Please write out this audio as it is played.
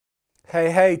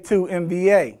Hey, to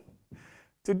NBA.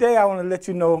 Today I want to let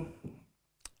you know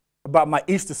about my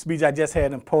Easter speech I just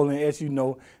had in Poland. As you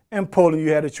know, in Poland you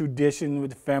had a tradition with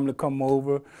the family come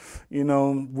over,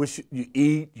 wish you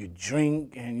eat, you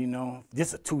drink, and this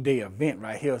is a 2-day event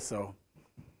right here. So,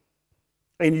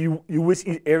 and you wish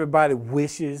everybody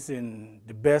wishes and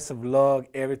the best of luck,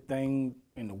 everything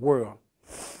in the world.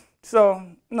 So,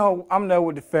 I'm there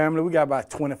with the family. We got about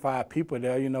 25 people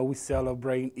there. We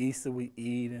celebrating Easter, we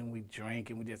eat and we drink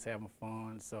and we just having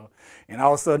fun. So, and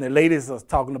all of a sudden the ladies are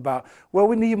talking about, well,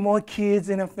 we need more kids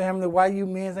in the family. Why you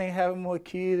men ain't having more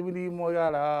kids? We need more.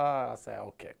 I said,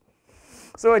 okay.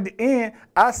 So at the end,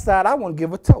 I decided I want to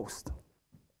give a toast.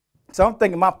 So I'm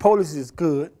thinking my Polish is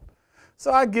good.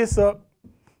 So I get up,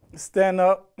 stand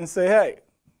up and say, hey,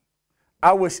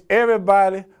 I wish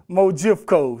everybody more gift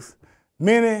codes.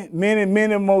 Many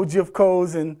more gift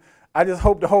codes, and I just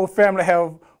hope the whole family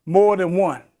have more than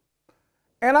one.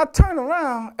 And I turn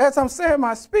around, as I'm saying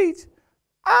my speech,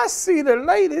 I see the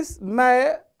ladies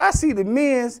mad. I see the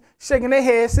men shaking their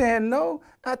heads saying no.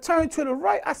 I turn to the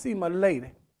right, I see my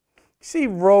lady. She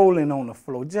rolling on the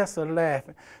floor, just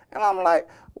laughing. And I'm like,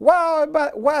 why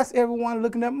is everyone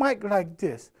looking at Mike like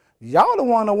this? Y'all the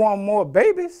one that want more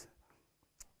babies.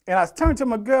 And I turned to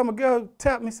my girl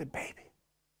tapped me and said, baby,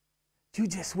 you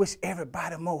just wish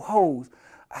everybody more hoes.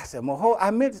 I said, more hoes?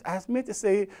 I meant to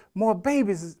say more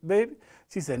babies, baby.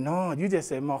 She said, no, you just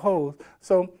said more hoes.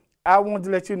 So I wanted to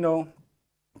let you know,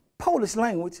 Polish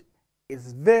language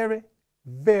is very,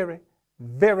 very,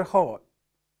 very hard.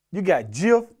 You got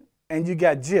Jif and you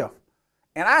got Jif.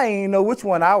 And I didn't know which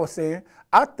one I was saying.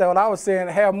 I thought I was saying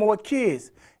have more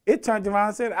kids. It turned around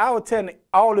and said, I was telling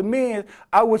all the men,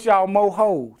 I wish y'all more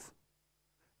hoes.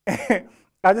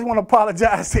 I just want to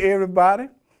apologize to everybody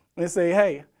and say,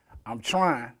 hey, I'm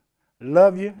trying.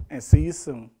 Love you and see you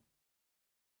soon.